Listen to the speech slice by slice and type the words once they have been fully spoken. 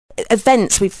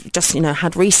events we've just,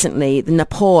 had recently,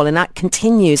 Nepal, and that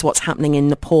continues what's happening in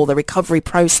Nepal, the recovery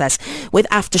process with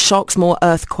aftershocks, more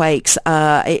earthquakes.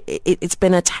 It's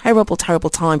been a terrible, terrible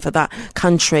time for that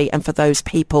country and for those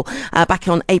people. Back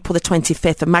on April the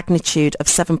 25th, a magnitude of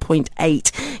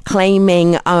 7.8,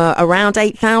 claiming around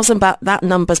 8,000, but that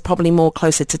number's probably more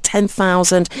closer to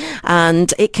 10,000.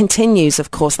 And it continues,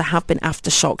 of course. There have been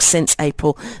aftershocks since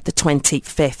April the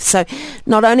 25th. So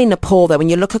not only Nepal, though, when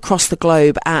you look across the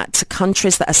globe at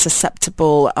countries that are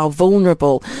susceptible, are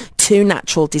vulnerable to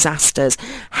natural disasters,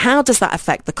 how does that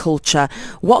affect the culture?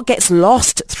 What gets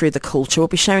lost through the culture? We'll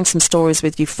be sharing some stories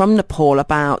with you from Nepal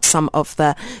about some of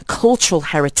the cultural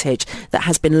heritage that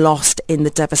has been lost in the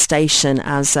devastation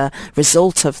as a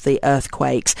result of the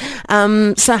earthquakes.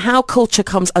 So how culture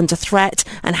comes under threat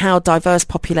and how diverse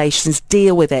populations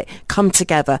deal with it, come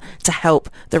together to help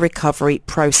the recovery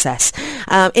process.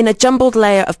 In a jumbled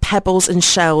layer of pebbles and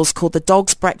shells called the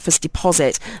Dog's Breakfast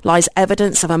Deposit lies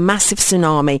evidence of a massive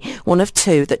tsunami, one of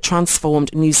two that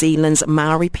transformed New Zealand's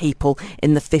Maori people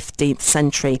in the 15th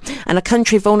century. And a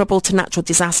country vulnerable to natural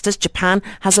disasters, Japan,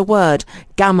 has a word,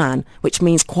 gaman, which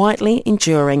means quietly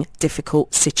enduring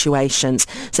difficult situations.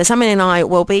 So Samineh and I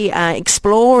will be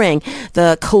exploring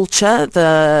the culture,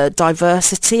 the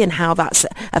diversity and how that's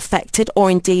affected or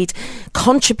indeed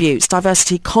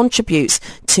diversity contributes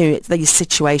to these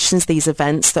situations, these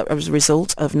events that are as a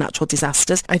result of natural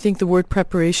disasters. I think the word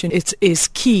preparation is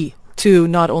key to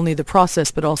not only the process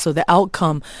but also the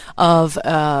outcome of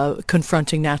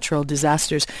confronting natural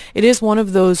disasters. It is one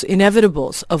of those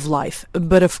inevitables of life,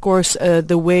 but of course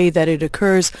the way that it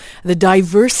occurs, the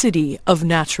diversity of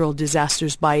natural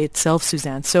disasters by itself,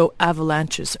 Suzanne. So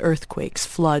avalanches, earthquakes,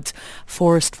 floods,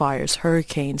 forest fires,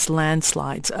 hurricanes,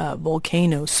 landslides,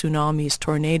 volcanoes, tsunamis,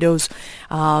 tornadoes,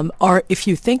 are, if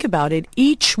you think about it,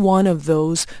 each one of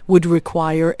those would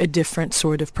require a different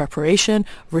sort of preparation,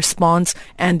 response,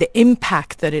 and the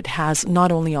impact that it has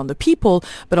not only on the people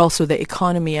but also the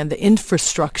economy and the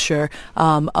infrastructure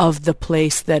of the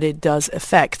place that it does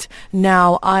affect.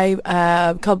 Now,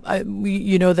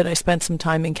 you know that I spent some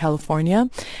time in California,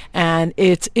 and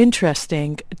it's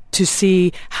interesting to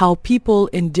see how people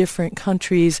in different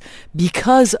countries,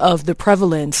 because of the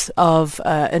prevalence of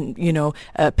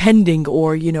pending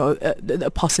or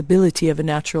the possibility of a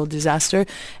natural disaster,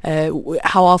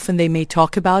 how often they may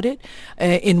talk about it,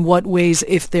 in what ways,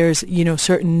 if there's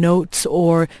certain notes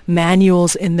or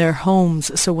manuals in their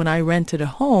homes. So when I rented a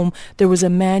home, there was a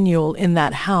manual in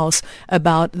that house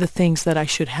about the things that I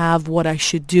should have, what I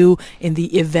should do in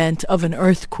the event of an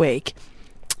earthquake,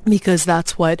 because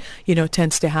that's what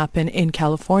tends to happen in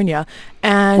California.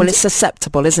 And well, it's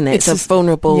susceptible, isn't it? It's a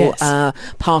vulnerable yes.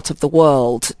 Part of the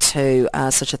world to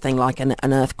such a thing like an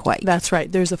earthquake. That's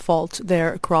right. There's a fault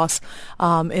there across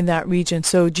in that region.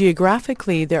 So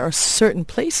geographically, there are certain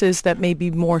places that may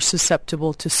be more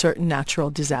susceptible to certain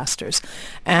natural disasters,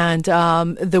 and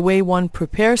the way one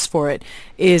prepares for it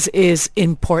is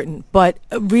important. But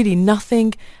really,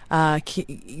 nothing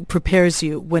prepares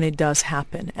you when it does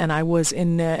happen. And I was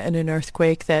in an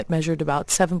earthquake that measured about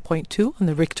 7.2 on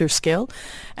the Richter scale.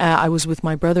 I was with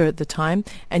my brother at the time,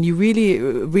 and you really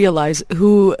realize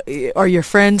who are your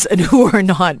friends and who are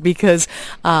not, because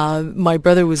my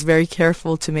brother was very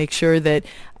careful to make sure that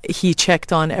he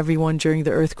checked on everyone during the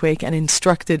earthquake and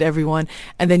instructed everyone,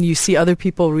 and then you see other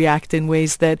people react in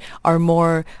ways that are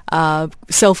more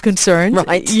self-concerned,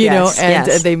 right? And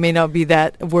they may not be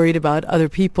that worried about other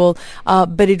people.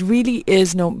 But it really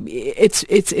is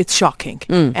it's shocking,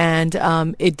 and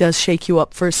it does shake you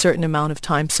up for a certain amount of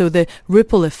time. So the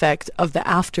ripple effect of the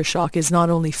aftershock is not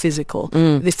only physical;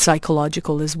 it's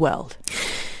psychological as well.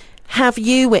 Have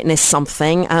you witnessed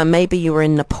something? Maybe you were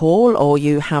in Nepal, or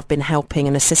you have been helping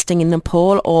and assisting in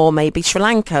Nepal, or maybe Sri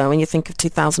Lanka. When you think of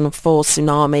 2004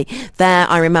 tsunami, there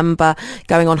I remember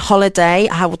going on holiday.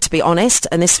 I have to be honest,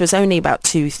 and this was only about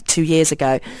two years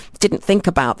ago. Didn't think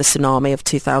about the tsunami of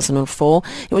 2004.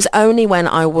 It was only when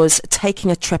I was taking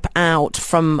a trip out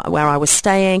from where I was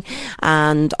staying,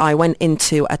 and I went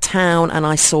into a town and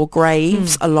I saw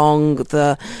graves along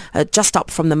the just up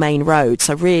from the main road,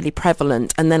 so really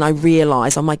prevalent. And then I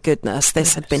realised, oh my goodness,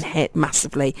 this had been hit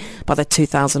massively by the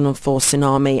 2004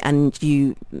 tsunami. And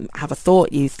you have a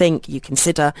thought, you think, you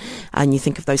consider, and you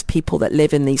think of those people that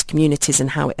live in these communities and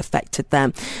how it affected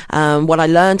them. What I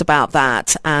learned about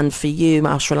that, and for you,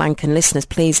 our Sri Lankan Lankan listeners,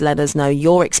 please let us know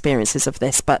your experiences of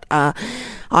this. But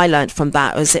I learned from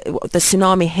that was the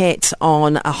tsunami hit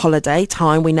on a holiday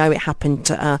time. We know it happened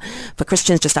for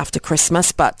Christians just after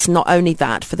Christmas, but not only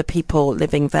that, for the people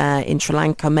living there in Sri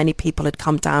Lanka, many people had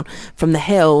come down from the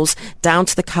hills down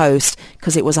to the coast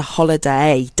because it was a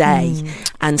holiday day.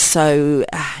 And so,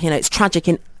 it's tragic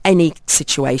in any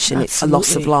situation. Absolutely. It's a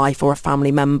loss of life or a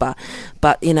family member,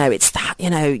 but it's that,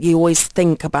 you always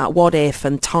think about what if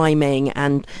and timing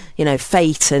and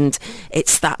fate, and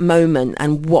it's that moment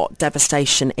and what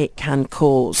devastation it can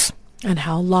cause. And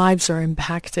how lives are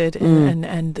impacted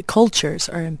and the cultures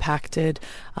are impacted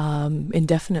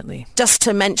indefinitely. Just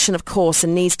to mention, of course,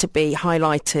 and needs to be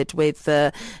highlighted with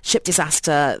the ship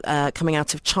disaster coming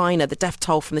out of China, the death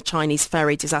toll from the Chinese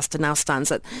ferry disaster now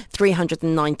stands at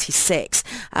 396.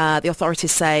 The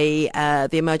authorities say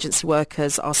the emergency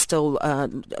workers are still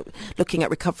looking at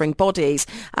recovering bodies.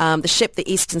 The ship,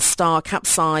 the Eastern Star,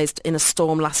 capsized in a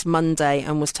storm last Monday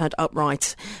and was turned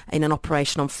upright in an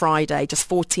operation on Friday. Just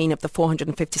 14 of the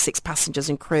 456 passengers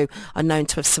and crew are known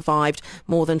to have survived.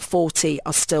 More than 40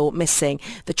 are still missing.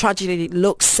 The tragedy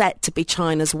looks set to be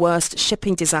China's worst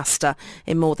shipping disaster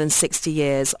in more than 60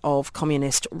 years of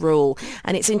communist rule.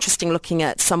 And it's interesting looking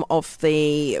at some of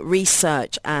the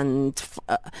research and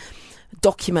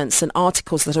documents and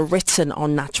articles that are written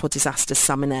on natural disasters,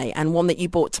 Samineh, and one that you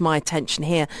brought to my attention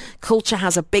here. Culture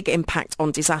has a big impact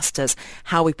on disasters,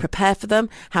 how we prepare for them,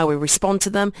 how we respond to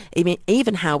them,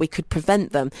 even how we could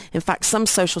prevent them. In fact, some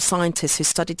social scientists who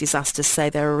study disasters say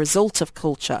they're a result of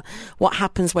culture. What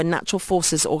happens when natural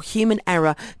forces or human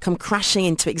error come crashing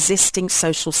into existing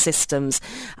social systems?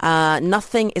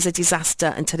 Nothing is a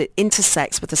disaster until it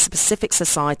intersects with a specific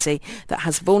society that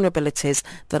has vulnerabilities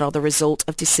that are the result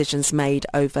of decisions made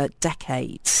over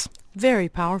decades. Very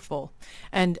powerful.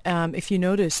 And if you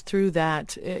notice through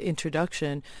that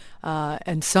introduction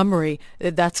and summary,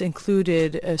 that's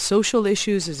included social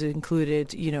issues, is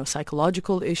included,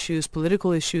 psychological issues,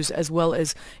 political issues, as well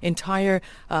as entire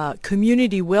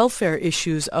community welfare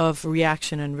issues of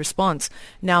reaction and response.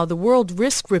 Now, the World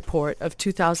Risk Report of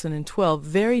 2012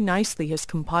 very nicely has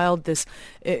compiled this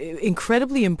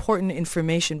incredibly important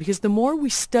information, because the more we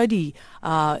study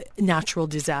natural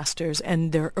disasters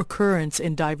and their occurrence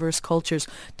in diverse cultures,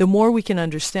 the more we can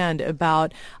understand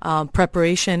about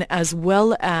preparation as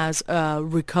well as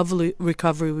recovery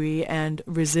and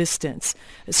resilience,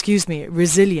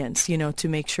 to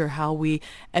make sure how we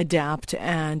adapt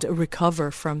and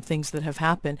recover from things that have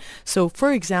happened. So,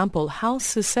 for example, how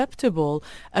susceptible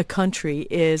a country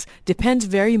is depends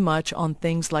very much on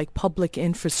things like public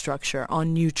infrastructure,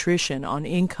 on nutrition, on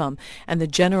income, and the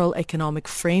general economic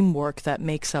framework that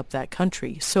makes up that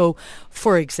country. So,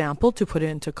 for example, to put it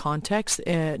into context,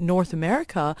 North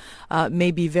America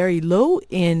may be very low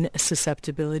in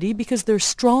susceptibility because they're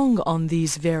strong on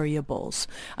these variables.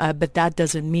 But that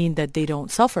doesn't mean that they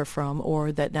don't suffer from,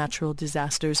 or that natural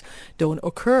disasters don't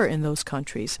occur in those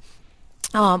countries.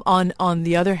 On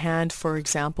the other hand, for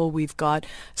example, we've got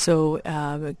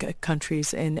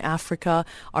countries in Africa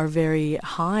are very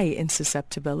high in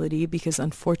susceptibility because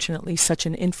unfortunately such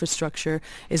an infrastructure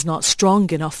is not strong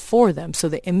enough for them. So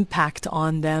the impact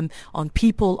on them, on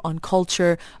people, on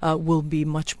culture will be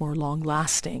much more long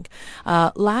lasting.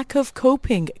 Lack of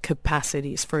coping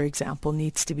capacities, for example,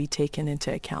 needs to be taken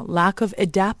into account. Lack of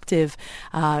adaptive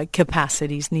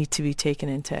capacities need to be taken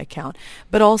into account.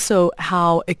 But also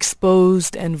how exposed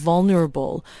and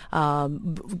vulnerable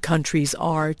countries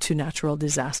are to natural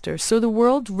disasters. So the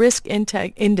World Risk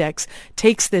Index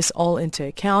takes this all into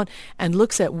account and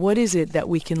looks at what is it that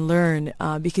we can learn,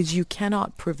 because you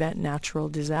cannot prevent natural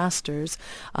disasters,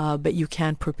 but you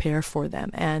can prepare for them.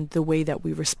 And the way that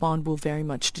we respond will very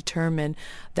much determine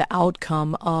the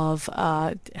outcome of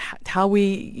how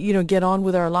we, get on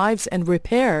with our lives and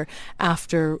repair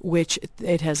after which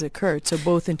it has occurred. So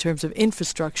both in terms of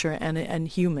infrastructure and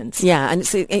humans. Yeah, and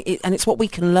it's what we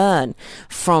can learn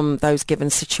from those given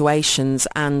situations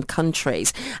and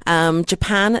countries.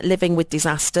 Japan, living with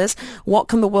disasters. What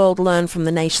can the world learn from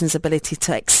the nation's ability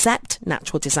to accept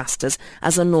natural disasters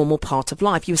as a normal part of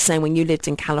life? You were saying when you lived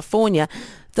in California,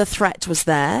 the threat was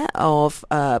there of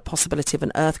possibility of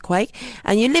an earthquake,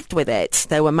 and you lived with it.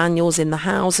 There were manuals in the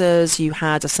houses. You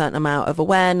had a certain amount of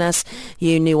awareness.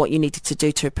 You knew what you needed to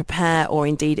do to prepare, or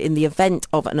indeed in the event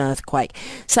of an earthquake.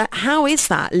 So how is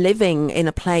that, living in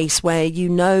a place where you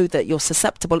know that you're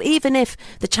susceptible, even if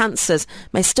the chances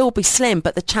may still be slim,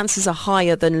 but the chances are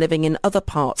higher than living in other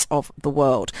parts of the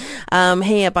world?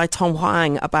 Here by Tom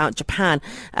Huang about Japan,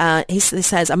 he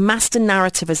says, a master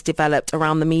narrative has developed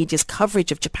around the media's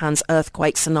coverage of Japan's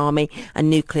earthquake, tsunami and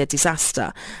nuclear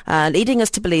disaster, leading us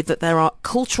to believe that there are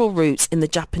cultural roots in the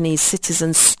Japanese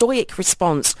citizens' stoic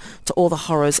response to all the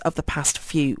horrors of the past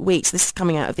few weeks. This is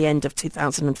coming out of the end of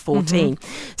 2014.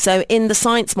 So in the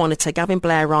Science Monitor, Gavin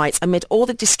Blair writes, amid all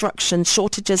the destruction,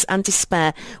 shortages and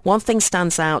despair, one thing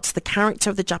stands out, the character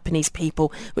of the Japanese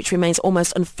people, which remains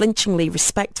almost unflinchingly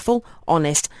respectful,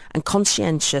 honest and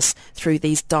conscientious through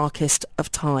these darkest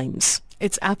of times.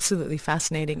 It's absolutely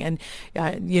fascinating. And,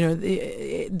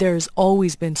 there's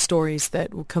always been stories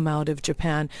that will come out of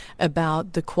Japan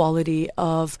about the quality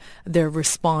of their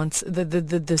response,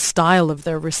 the style of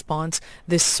their response,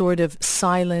 this sort of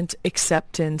silent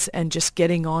acceptance and just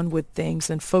getting on with things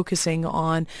and focusing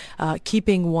on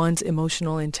keeping one's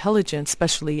emotional intelligence,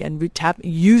 especially, and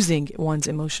using one's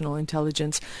emotional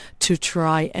intelligence to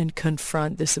try and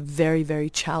confront this very, very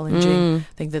challenging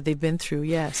thing that they've been through.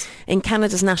 Yes. In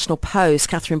Canada's National Post,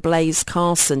 Catherine Blaise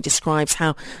Carson describes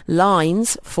how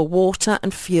lines for water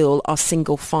and fuel are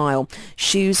single file.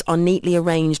 Shoes are neatly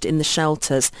arranged in the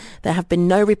shelters. There have been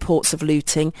no reports of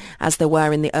looting as there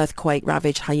were in the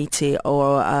earthquake-ravaged Haiti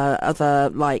or other,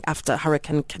 like after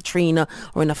Hurricane Katrina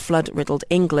or in a flood-riddled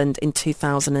England in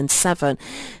 2007.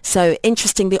 So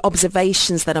interesting, the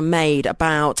observations that are made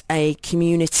about a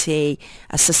community,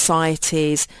 a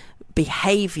society's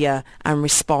behavior and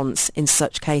response in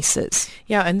such cases.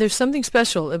 Yeah, and there's something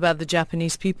special about the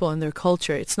Japanese people and their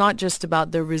culture. It's not just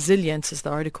about their resilience, as the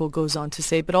article goes on to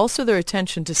say, but also their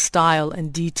attention to style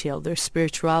and detail, their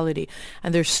spirituality,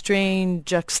 and their strange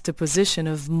juxtaposition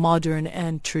of modern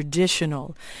and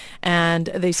traditional. And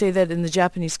they say that in the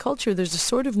Japanese culture, there's a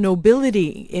sort of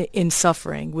nobility in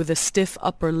suffering, with a stiff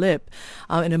upper lip,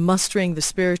 and in mustering the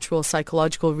spiritual,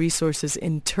 psychological resources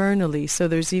internally. So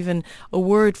there's even a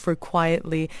word for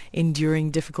quietly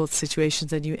enduring difficult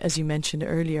situations, as you mentioned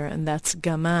earlier, and that's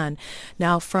gaman.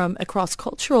 Now, from a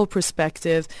cross-cultural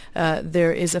perspective,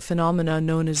 there is a phenomenon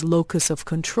known as locus of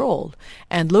control.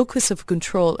 And locus of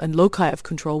control and loci of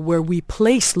control, where we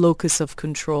place locus of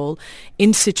control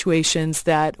in situations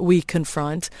that we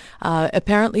confront,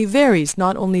 apparently varies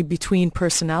not only between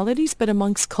personalities, but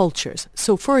amongst cultures.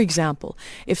 So, for example,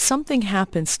 if something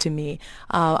happens to me,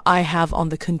 I have on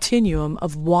the continuum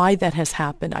of why that has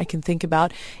happened, I can think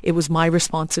about it was my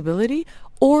responsibility,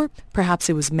 or perhaps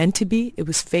it was meant to be, it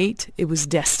was fate, it was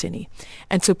destiny.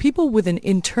 And so people with an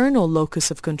internal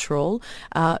locus of control,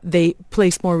 they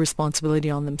place more responsibility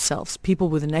on themselves. People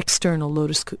with an external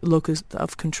locus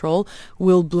of control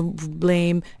will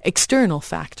blame external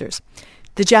factors.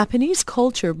 The Japanese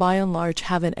culture, by and large,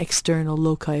 have an external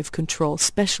loci of control,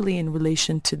 especially in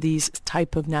relation to these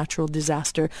type of natural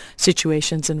disaster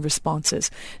situations and responses.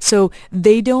 So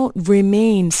they don't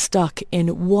remain stuck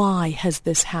in why has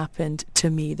this happened to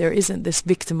me. There isn't this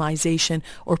victimization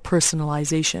or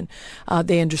personalization.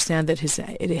 They understand that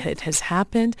it has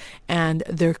happened, and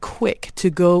they're quick to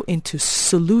go into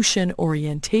solution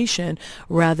orientation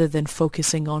rather than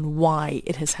focusing on why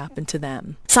it has happened to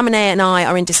them. Samineh and I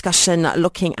are in discussion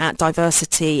looking at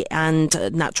diversity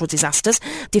and natural disasters.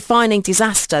 Defining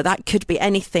disaster, that could be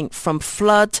anything from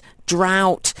flood,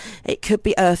 drought, it could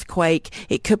be earthquake,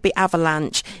 it could be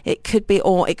avalanche, it could be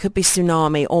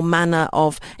tsunami, or manner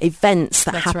of events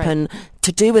that happen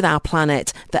to do with our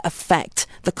planet that affect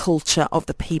the culture of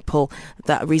the people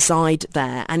that reside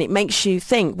there. And it makes you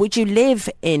think, would you live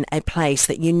in a place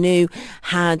that you knew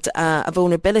had a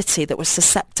vulnerability that was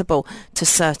susceptible to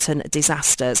certain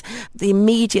disasters? The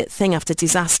immediate thing after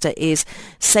disaster is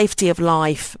safety of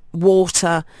life,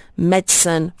 water,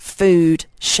 medicine, food,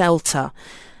 shelter.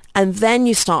 And then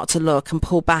you start to look and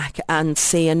pull back and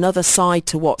see another side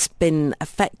to what's been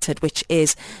affected, which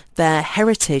is their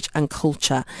heritage and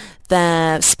culture,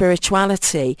 their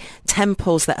spirituality,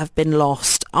 temples that have been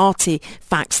lost,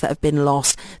 artifacts that have been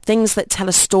lost, things that tell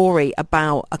a story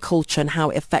about a culture and how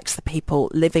it affects the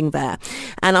people living there.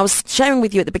 And I was sharing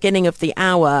with you at the beginning of the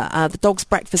hour the Dog's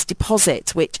Breakfast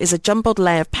Deposit, which is a jumbled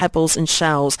layer of pebbles and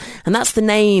shells. And that's the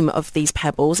name of these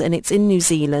pebbles, and it's in New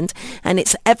Zealand, and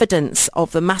it's evidence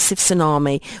of the massive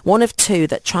tsunami, one of two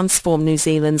that transformed New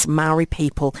Zealand's Maori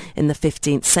people in the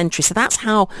 15th century. So that's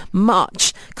how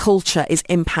much culture is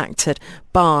impacted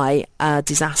by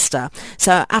disaster.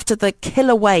 So after the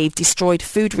killer wave destroyed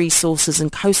food resources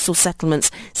and coastal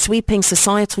settlements, sweeping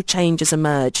societal changes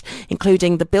emerged,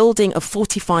 including the building of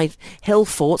fortified hill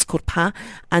forts called pa,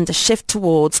 and a shift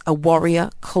towards a warrior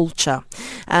culture.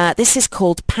 This is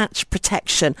called patch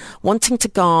protection, wanting to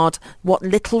guard what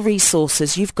little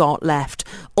resources you've got left.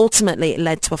 Ultimately, it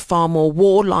led to a far more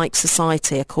warlike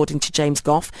society, according to James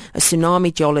Goff, a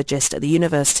tsunami geologist at the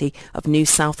University of New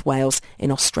South Wales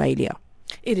in Australia.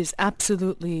 It is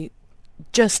absolutely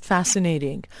just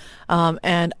fascinating.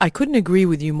 And I couldn't agree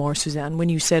with you more, Suzanne, when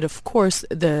you said, of course,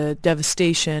 the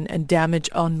devastation and damage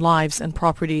on lives and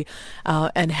property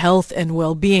and health and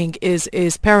well-being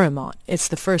is paramount. It's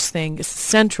the first thing. It's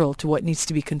central to what needs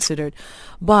to be considered.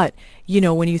 But, you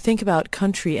know, when you think about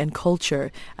country and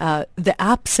culture, the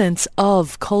absence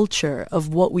of culture,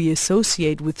 of what we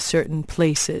associate with certain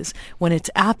places, when it's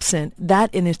absent,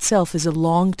 that in itself is a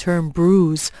long-term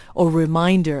bruise or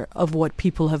reminder of what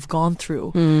people have gone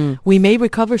through. We may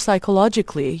recover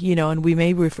psychologically, you know, and we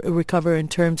may recover in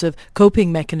terms of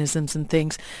coping mechanisms and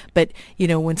things, but, you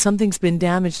know, when something's been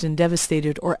damaged and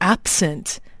devastated or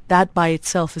absent, that by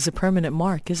itself is a permanent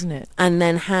mark, isn't it? And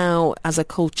then how, as a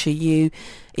culture, you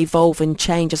evolve and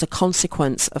change as a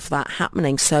consequence of that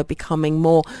happening. So becoming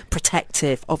more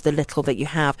protective of the little that you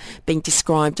have, being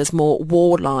described as more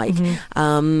warlike,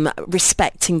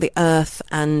 respecting the earth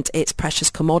and its precious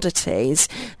commodities,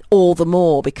 all the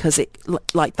more because it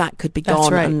like that could be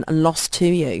gone and lost to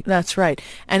you. That's right.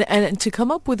 And to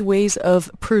come up with ways of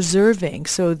preserving.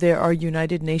 So there are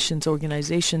United Nations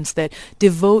organizations that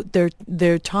devote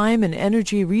their time and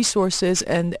energy, resources,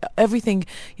 and everything,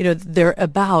 you know, they're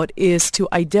about is to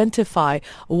identify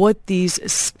what these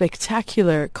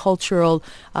spectacular cultural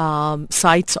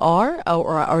sites are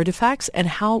or artifacts and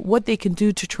what they can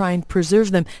do to try and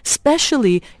preserve them,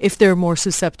 especially if they're more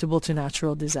susceptible to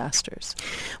natural disasters.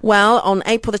 Well, on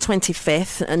April the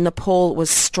 25th, Nepal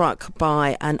was struck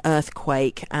by an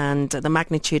earthquake and the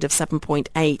magnitude of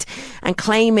 7.8 and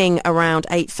claiming around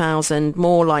 8,000,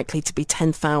 more likely to be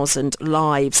 10,000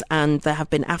 lives. And there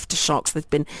have been aftershocks. There's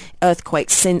been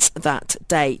earthquakes since that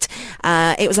date.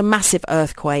 It was a massive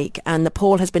earthquake, and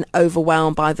Nepal has been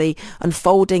overwhelmed by the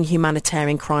unfolding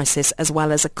humanitarian crisis as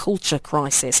well as a culture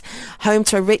crisis. Home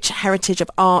to a rich heritage of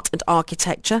art and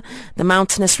architecture, the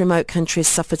mountainous remote country has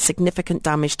suffered significant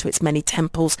damage to its many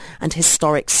temples and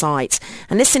historic sites.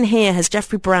 And listen here as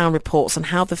Jeffrey Brown reports on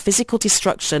how the physical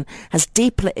destruction has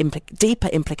deeper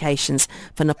implications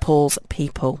for Nepal's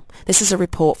people. This is a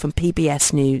report from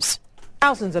PBS News.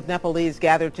 Thousands of Nepalese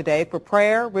gathered today for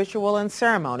prayer, ritual, and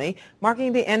ceremony,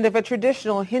 marking the end of a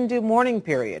traditional Hindu mourning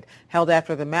period held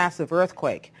after the massive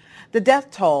earthquake. The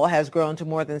death toll has grown to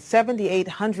more than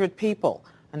 7,800 people.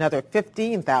 Another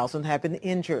 15,000 have been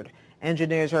injured.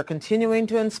 Engineers are continuing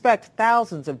to inspect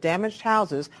thousands of damaged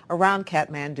houses around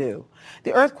Kathmandu.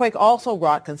 The earthquake also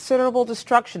wrought considerable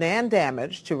destruction and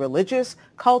damage to religious,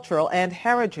 cultural, and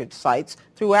heritage sites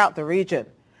throughout the region.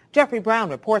 Jeffrey Brown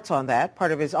reports on that,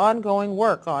 part of his ongoing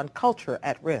work on culture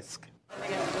at risk.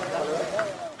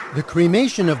 The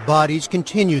cremation of bodies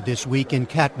continued this week in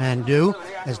Kathmandu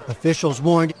as officials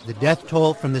warned the death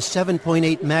toll from the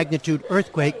 7.8 magnitude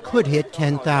earthquake could hit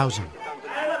 10,000.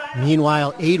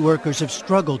 Meanwhile, aid workers have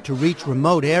struggled to reach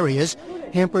remote areas,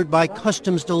 hampered by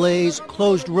customs delays,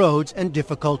 closed roads, and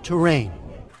difficult terrain.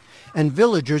 And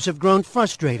villagers have grown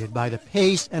frustrated by the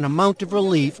pace and amount of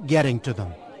relief getting to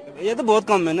them.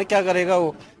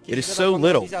 It is so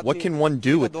little. What can one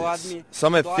do with this?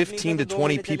 Some have 15 to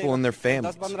 20 people in their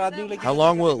families. How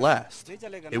long will it last?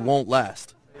 It won't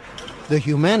last. The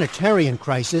humanitarian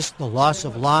crisis, the loss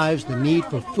of lives, the need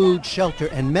for food, shelter,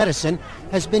 and medicine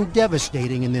has been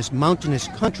devastating in this mountainous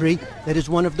country that is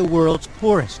one of the world's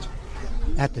poorest.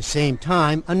 At the same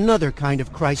time, another kind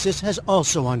of crisis has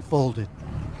also unfolded.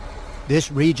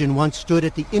 This region once stood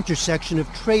at the intersection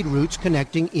of trade routes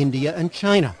connecting India and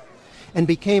China and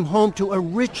became home to a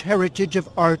rich heritage of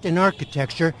art and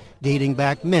architecture dating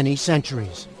back many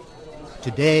centuries.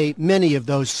 Today, many of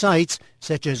those sites,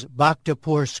 such as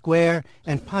Bhaktapur Square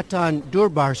and Patan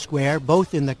Durbar Square,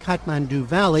 both in the Kathmandu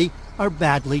Valley, are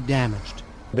badly damaged.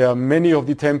 There are many of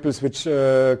the temples which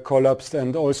collapsed,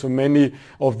 and also many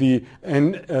of the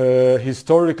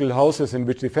historical houses in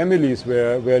which the families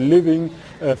were living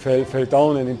fell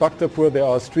down. And in Bhaktapur there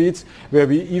are streets where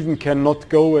we even cannot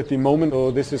go at the moment.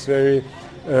 So this is very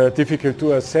difficult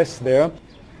to assess there.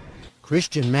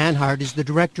 Christian Manhart is the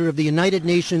director of the United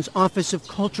Nations Office of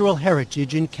Cultural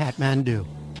Heritage in Kathmandu.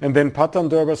 And then Patan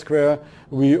Durbar Square,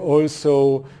 we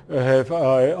also have,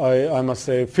 I must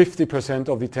say, 50%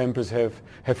 of the temples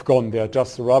have gone. They are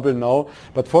just rubble now.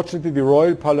 But fortunately, the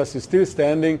royal palace is still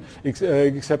standing,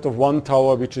 except of one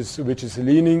tower which is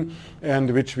leaning,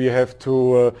 and which we have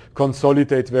to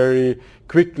consolidate very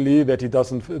quickly that it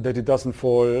doesn't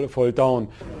fall down.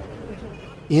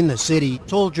 In the city,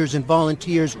 soldiers and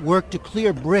volunteers work to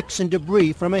clear bricks and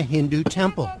debris from a Hindu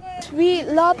temple. We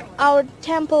love our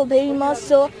temple very much,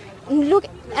 so look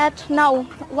at now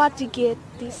what we get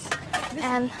this.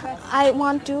 And I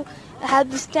want to have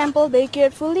this temple very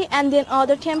carefully, and then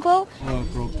other temple.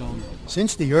 Broke down.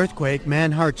 Since the earthquake,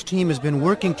 Manhart's team has been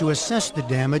working to assess the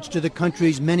damage to the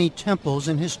country's many temples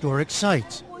and historic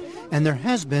sites. And there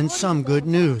has been some good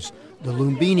news. The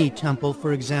Lumbini Temple,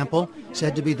 for example,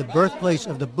 said to be the birthplace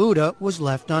of the Buddha, was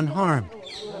left unharmed.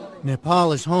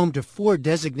 Nepal is home to 4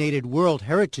 designated World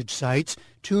Heritage Sites,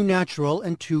 2 natural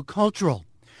and 2 cultural.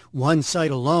 One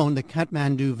site alone, the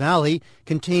Kathmandu Valley,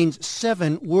 contains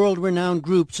 7 world-renowned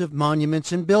groups of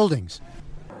monuments and buildings.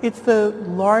 It's the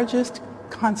largest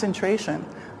concentration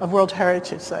of World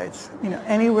Heritage Sites,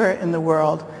 anywhere in the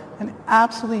world, and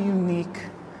absolutely unique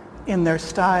in their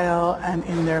style and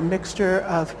in their mixture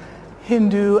of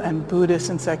Hindu and Buddhist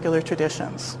and secular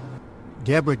traditions.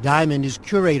 Deborah Diamond is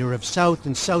curator of South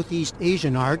and Southeast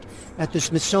Asian art at the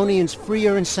Smithsonian's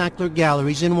Freer and Sackler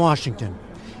Galleries in Washington,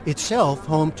 itself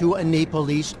home to a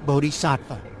Nepalese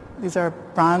bodhisattva. These are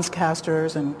bronze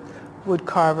casters and wood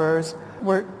carvers.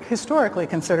 Were historically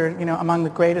considered, among the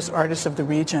greatest artists of the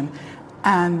region.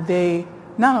 And they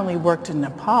not only worked in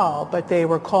Nepal, but they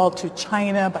were called to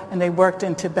China and they worked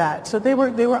in Tibet. So they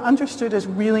were understood as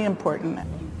really important.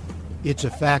 It's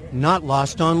a fact not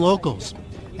lost on locals.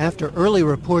 After early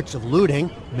reports of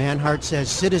looting, Manhart says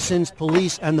citizens,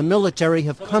 police, and the military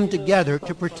have come together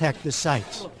to protect the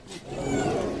sites.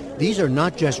 These are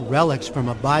not just relics from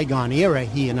a bygone era,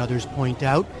 he and others point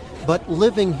out, but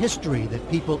living history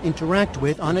that people interact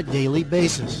with on a daily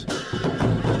basis.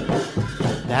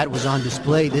 That was on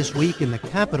display this week in the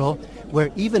capital, where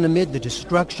even amid the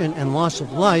destruction and loss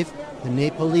of life, the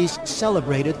Nepalese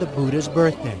celebrated the Buddha's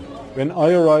birthday. When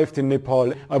I arrived in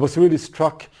Nepal, I was really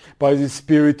struck by the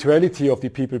spirituality of the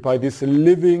people, by this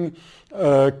living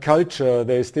culture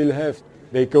they still have.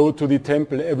 They go to the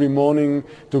temple every morning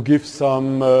to give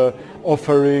some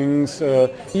offerings.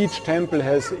 Each temple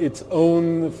has its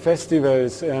own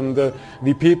festivals, and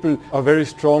the people are very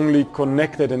strongly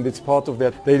connected, and it's part of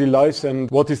their daily lives. And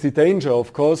what is the danger,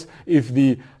 of course, if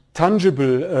the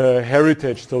tangible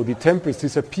heritage, so the temples,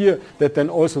 disappear, that then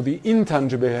also the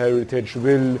intangible heritage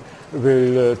will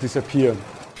disappear.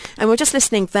 And we're just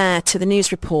listening there to the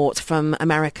news report from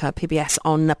America, PBS,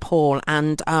 on Nepal,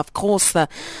 and of course the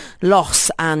loss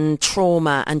and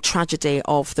trauma and tragedy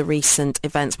of the recent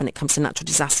events when it comes to natural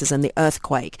disasters and the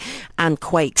earthquake and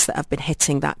quakes that have been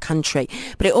hitting that country.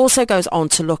 But it also goes on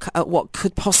to look at what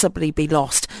could possibly be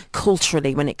lost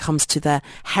culturally when it comes to their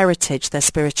heritage, their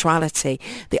spirituality,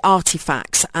 the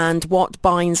artifacts, and what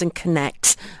binds and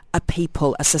connects a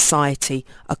people, a society,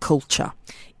 a culture.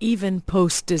 Even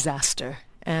post-disaster.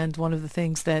 And one of the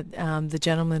things that the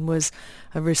gentleman was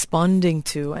responding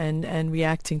to and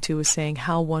reacting to was saying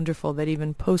how wonderful that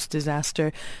even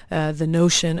post-disaster, the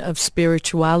notion of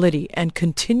spirituality and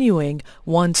continuing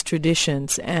one's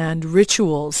traditions and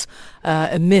rituals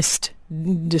amidst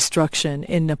destruction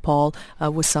in Nepal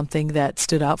was something that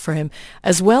stood out for him,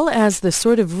 as well as the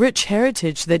sort of rich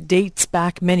heritage that dates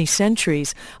back many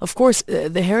centuries. Of course,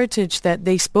 the heritage that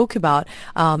they spoke about,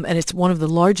 and it's one of the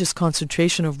largest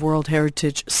concentration of World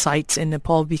Heritage sites in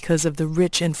Nepal because of the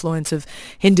rich influence of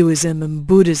Hinduism and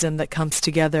Buddhism that comes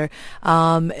together.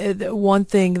 One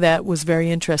thing that was very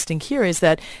interesting here is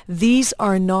that these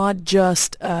are not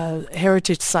just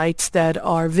heritage sites that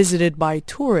are visited by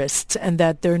tourists and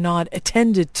that they're not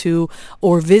attended to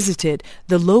or visited.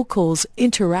 The locals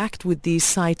interact with these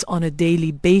sites on a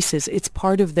daily basis. It's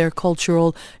part of their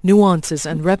cultural nuances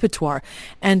and repertoire,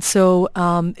 and so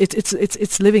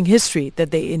it's living history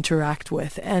that they interact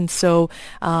with. And so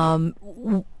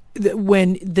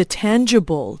when the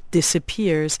tangible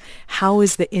disappears, how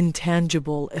is the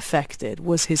intangible affected,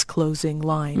 was his closing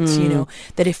lines,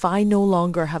 that if I no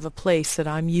longer have a place that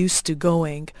I'm used to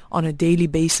going on a daily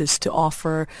basis to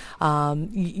offer,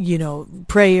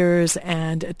 prayers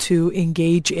and to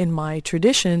engage in my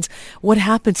traditions, what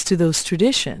happens to those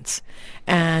traditions?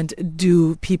 And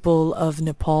do people of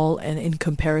Nepal, and in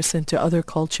comparison to other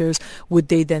cultures, would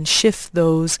they then shift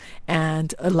those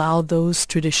and allow those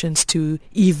traditions to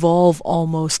evolve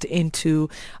almost into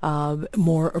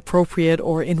more appropriate,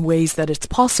 or in ways that it's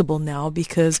possible now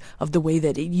because of the way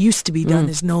that it used to be done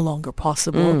is no longer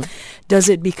possible? Does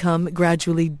it become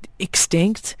gradually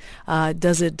extinct?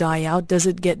 Does it die out? Does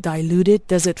it get diluted?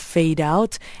 Does it fade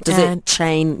out? Does it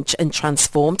change and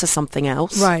transform to something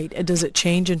else? Right. Does it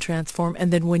change and transform?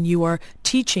 And then when you are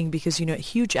teaching, because, a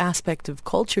huge aspect of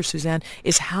culture, Suzanne,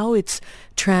 is how it's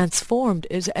transformed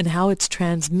and how it's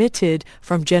transmitted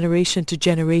from generation to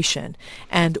generation generation.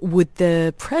 And with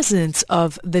the presence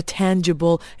of the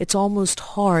tangible, it's almost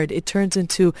hard. It turns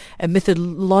into a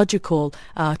mythological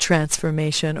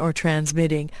transformation or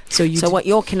transmitting. So what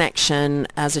your connection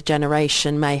as a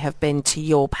generation may have been to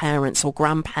your parents or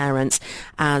grandparents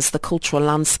as the cultural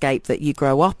landscape that you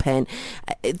grow up in,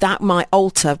 that might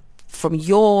alter from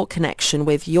your connection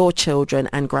with your children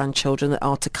and grandchildren that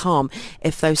are to come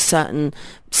if those certain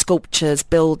sculptures,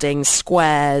 buildings,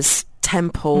 squares,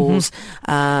 temples,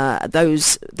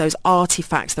 those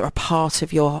artifacts that are part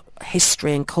of your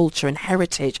history and culture and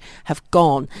heritage have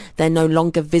gone. They're no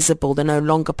longer visible. They're no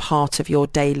longer part of your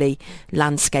daily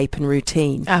landscape and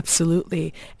routine.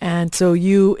 Absolutely. And so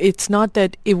it's not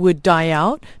that it would die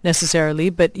out necessarily,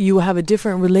 but you have a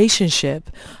different relationship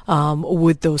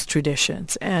with those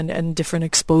traditions and different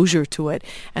exposure to it.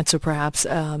 And so perhaps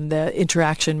the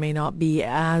interaction may not be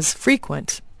as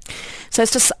frequent. So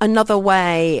it's just another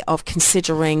way of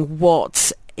considering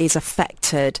what is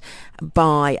affected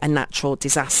by a natural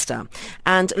disaster,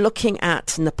 and looking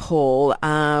at Nepal,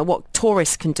 what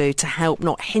tourists can do to help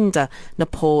not hinder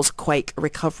Nepal's quake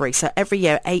recovery. So every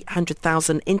year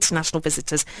 800,000 international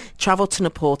visitors travel to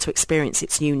Nepal to experience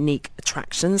its unique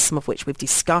attractions, some of which we've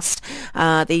discussed.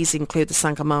 These include the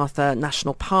Sagarmatha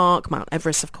National Park, Mount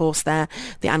Everest of course there,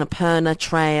 the Annapurna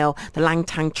Trail, the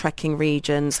Langtang trekking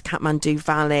regions, Kathmandu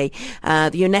Valley,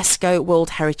 the UNESCO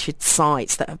World Heritage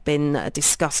Sites that have been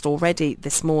discussed already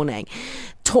this morning.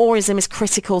 Tourism is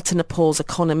critical to Nepal's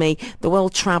economy. The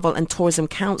World Travel and Tourism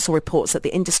Council reports that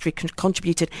the industry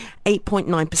contributed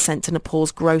 8.9% to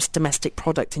Nepal's gross domestic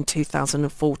product in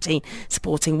 2014,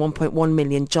 supporting 1.1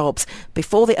 million jobs.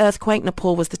 Before the earthquake,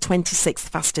 Nepal was the 26th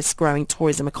fastest growing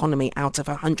tourism economy out of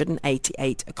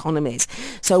 188 economies.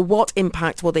 So what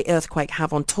impact will the earthquake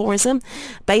have on tourism?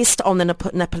 Based on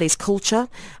the Nepalese culture,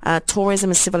 Tourism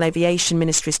and Civil Aviation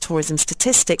Ministry's tourism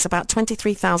statistics, about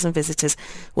 23,000 visitors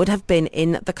would have been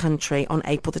in the country on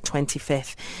April the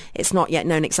 25th. It's not yet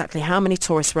known exactly how many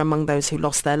tourists were among those who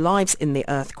lost their lives in the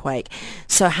earthquake.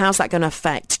 So how's that going to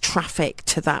affect traffic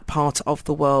to that part of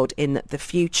the world in the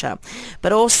future?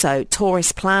 But also,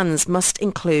 tourist plans must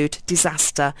include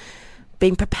disaster,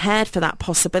 being prepared for that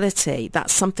possibility.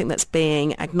 That's something that's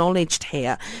being acknowledged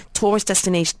here. Tourist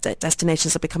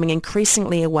destinations are becoming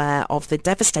increasingly aware of the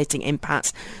devastating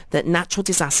impacts that natural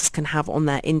disasters can have on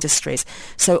their industries.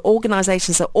 So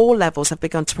organisations at all levels have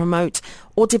begun to promote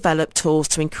or develop tools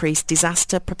to increase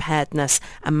disaster preparedness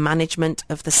and management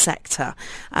of the sector.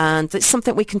 And it's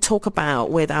something we can talk about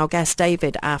with our guest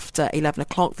David after 11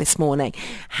 o'clock this morning,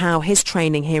 how his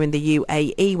training here in the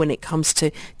UAE when it comes to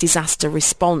disaster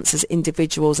response as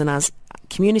individuals and as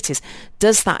communities,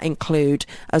 does that include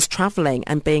us travelling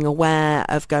and being aware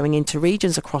of going into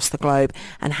regions across the globe,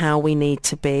 and how we need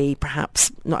to be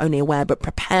perhaps not only aware but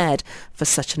prepared for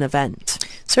such an event?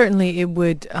 Certainly it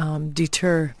would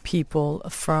deter people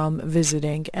from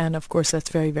visiting, and of course that's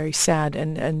very, very sad,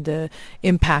 and the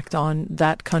impact on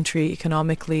that country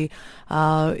economically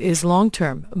is long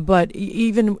term. But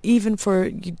even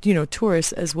for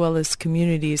tourists as well as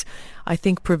communities, I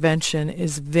think prevention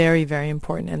is very, very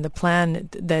important, and the plan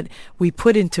that we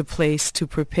put into place to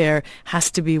prepare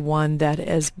has to be one that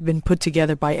has been put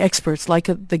together by experts like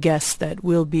the guests that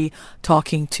we'll be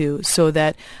talking to, so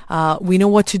that we know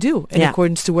what to do in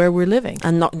accordance to where we're living.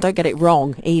 And don't get it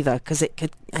wrong either, because it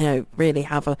could really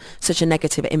have such a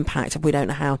negative impact if we don't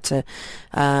know how to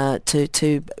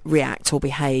react or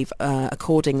behave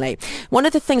accordingly. One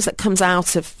of the things that comes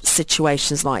out of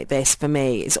situations like this for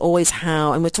me is always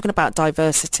how, and we're talking about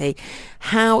diversity,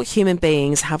 how human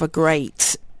beings have a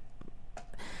great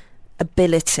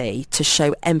ability to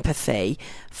show empathy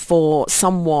for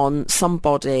someone,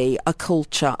 somebody, a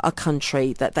culture, a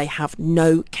country that they have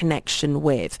no connection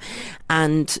with.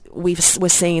 And we're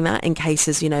seeing that in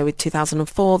cases, with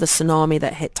 2004, the tsunami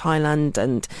that hit Thailand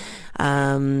and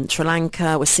Sri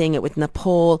Lanka. We're seeing it with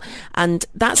Nepal. And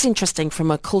that's interesting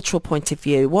from a cultural point of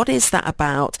view. What is that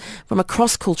about from a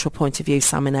cross-cultural point of view,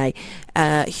 Samineh?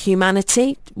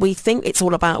 Humanity, we think it's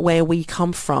all about where we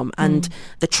come from and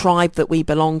the tribe that we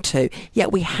belong to.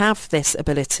 Yet we have this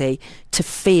ability to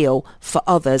feel for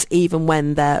others even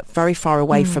when they're very far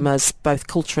away from us, both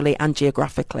culturally and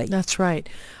geographically. That's right.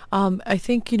 I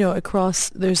think,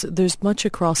 there's much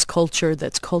across culture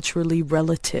that's culturally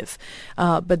relative,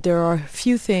 but there are a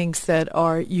few things that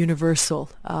are universal,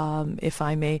 if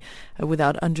I may,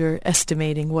 without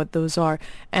underestimating what those are.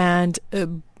 And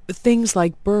things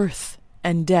like birth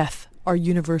and death are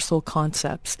universal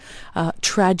concepts.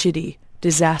 Tragedy,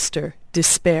 disaster,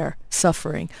 despair,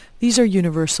 suffering, these are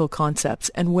universal concepts.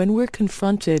 And when we're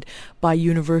confronted by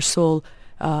universal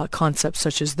concepts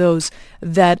such as those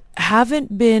that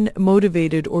haven't been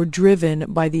motivated or driven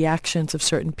by the actions of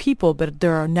certain people, but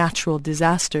there are natural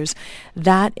disasters,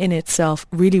 that in itself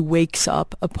really wakes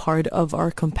up a part of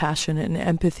our compassion and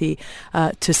empathy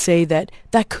to say that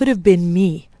that could have been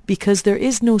me. Because there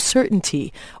is no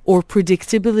certainty or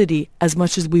predictability as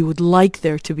much as we would like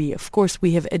there to be. Of course,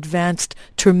 we have advanced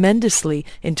tremendously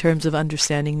in terms of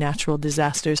understanding natural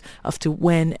disasters as to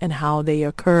when and how they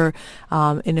occur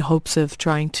in hopes of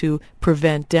trying to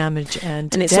prevent damage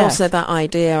and it's death. also that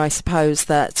idea, I suppose,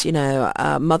 that,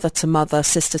 mother to mother,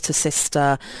 sister to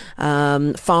sister,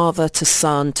 father to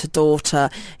son to daughter,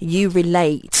 you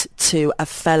relate to a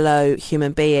fellow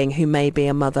human being who may be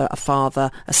a mother, a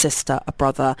father, a sister, a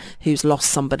brother, who's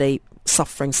lost somebody,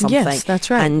 suffering something. Yes,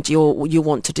 that's right. And you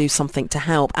want to do something to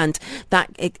help, and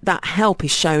that help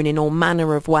is shown in all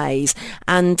manner of ways.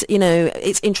 And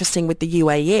it's interesting with the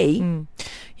UAE.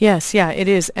 Yes, yeah, it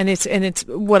is. And it's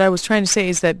what I was trying to say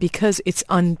is that because it's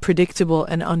unpredictable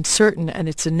and uncertain and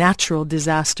it's a natural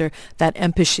disaster, that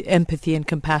empathy and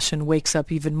compassion wakes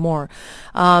up even more.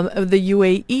 The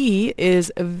UAE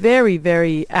is very,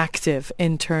 very active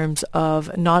in terms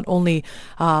of not only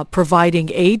providing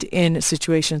aid in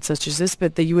situations such as this,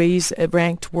 but the UAE is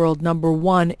ranked world number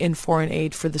 1 in foreign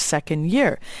aid for the second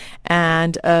year.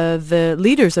 And the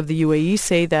leaders of the UAE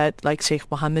say that, like Sheikh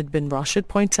Mohammed bin Rashid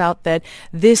points out, that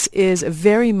this is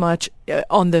very much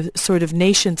on the sort of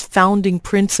nation's founding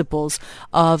principles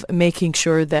of making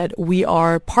sure that we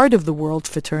are part of the world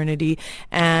fraternity,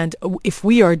 and if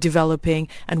we are developing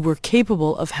and we're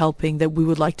capable of helping, that we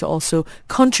would like to also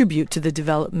contribute to the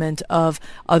development of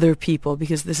other people,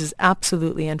 because this is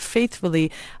absolutely and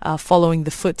faithfully following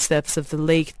the footsteps of the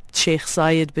late Sheikh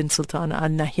Zayed bin Sultan Al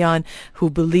Nahyan, who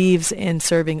believes in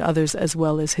serving others as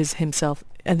well as himself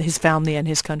and his family and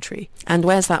his country. And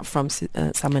where's that from,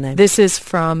 Samineh? This is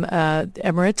from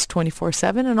Emirates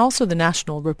 24/7, and also the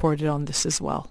National reported on this as well.